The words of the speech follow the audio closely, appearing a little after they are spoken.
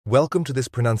Welcome to this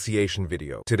pronunciation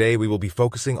video. Today we will be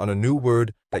focusing on a new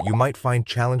word that you might find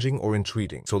challenging or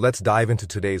intriguing. So let's dive into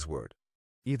today's word.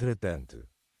 Hidratante.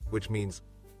 Which means,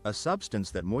 A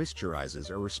substance that moisturizes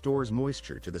or restores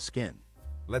moisture to the skin.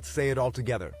 let's say it all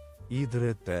together.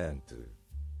 Hidratante.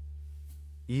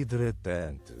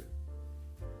 Hidratante.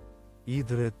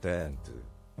 Hidratante.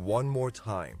 One more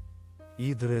time.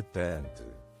 Hidratante.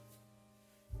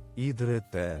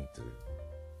 Hidratante.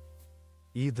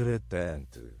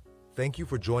 Hidratante. Thank you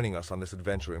for joining us on this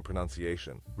adventure in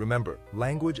pronunciation. Remember,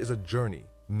 language is a journey,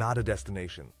 not a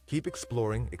destination. Keep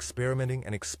exploring, experimenting,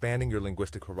 and expanding your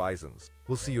linguistic horizons.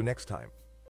 We'll see you next time.